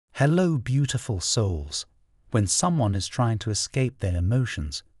Hello, beautiful souls. When someone is trying to escape their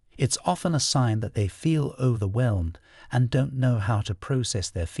emotions, it's often a sign that they feel overwhelmed and don't know how to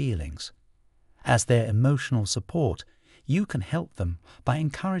process their feelings. As their emotional support, you can help them by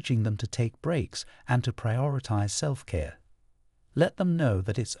encouraging them to take breaks and to prioritize self-care. Let them know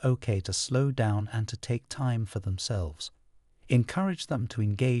that it's okay to slow down and to take time for themselves. Encourage them to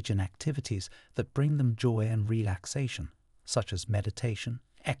engage in activities that bring them joy and relaxation, such as meditation,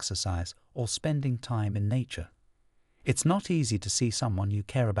 exercise, or spending time in nature. It's not easy to see someone you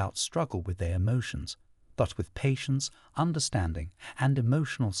care about struggle with their emotions, but with patience, understanding, and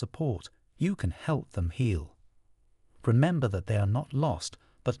emotional support, you can help them heal. Remember that they are not lost,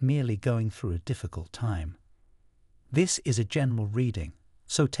 but merely going through a difficult time. This is a general reading,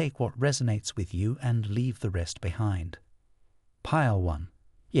 so take what resonates with you and leave the rest behind. Pile 1.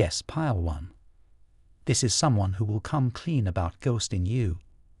 Yes, Pile 1. This is someone who will come clean about ghosting you,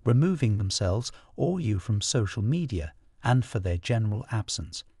 removing themselves or you from social media, and for their general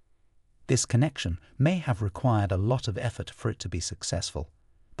absence. This connection may have required a lot of effort for it to be successful,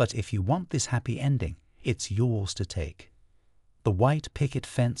 but if you want this happy ending, it's yours to take. The white picket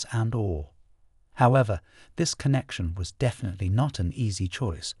fence and all. However, this connection was definitely not an easy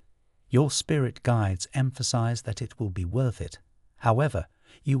choice. Your spirit guides emphasize that it will be worth it. However,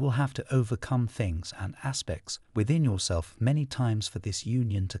 you will have to overcome things and aspects within yourself many times for this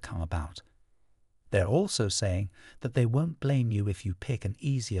union to come about. They're also saying that they won't blame you if you pick an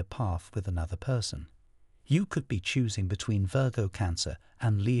easier path with another person. You could be choosing between Virgo, Cancer,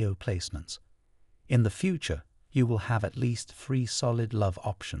 and Leo placements. In the future, you will have at least 3 solid love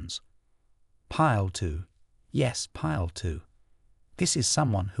options. Pile 2. Yes, Pile 2. This is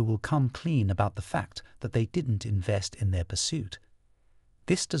someone who will come clean about the fact that they didn't invest in their pursuit.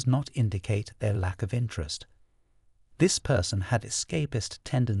 This does not indicate their lack of interest. This person had escapist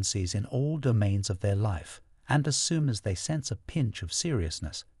tendencies in all domains of their life, and as soon as they sense a pinch of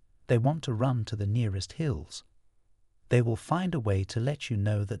seriousness, they want to run to the nearest hills. They will find a way to let you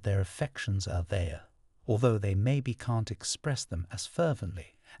know that their affections are there, although they maybe can't express them as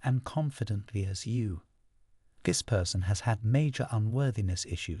fervently and confidently as you. This person has had major unworthiness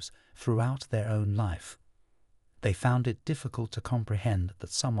issues throughout their own life. They found it difficult to comprehend that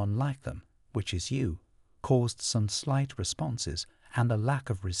someone like them, which is you, caused some slight responses and a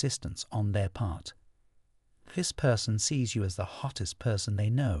lack of resistance on their part. This person sees you as the hottest person they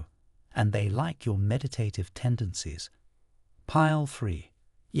know, and they like your meditative tendencies. Pile 3.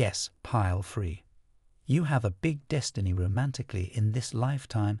 Yes, Pile 3. You have a big destiny romantically in this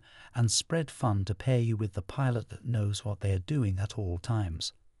lifetime and spread fun to pair you with the pilot that knows what they are doing at all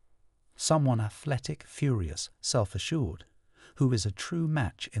times. Someone athletic, furious, self-assured, who is a true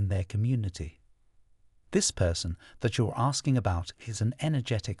match in their community. This person that you're asking about is an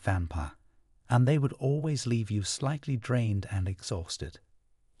energetic vampire, and they would always leave you slightly drained and exhausted.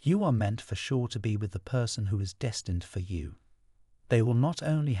 You are meant for sure to be with the person who is destined for you. They will not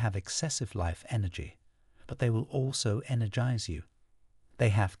only have excessive life energy, but they will also energize you. They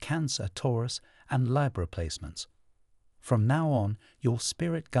have Cancer, Taurus, and Libra placements. From now on, your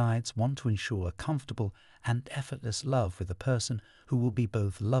spirit guides want to ensure a comfortable and effortless love with a person who will be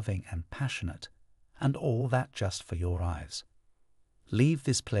both loving and passionate, and all that just for your eyes. Leave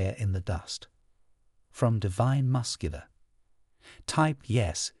this player in the dust. From Divine Muscular. Type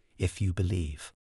yes if you believe.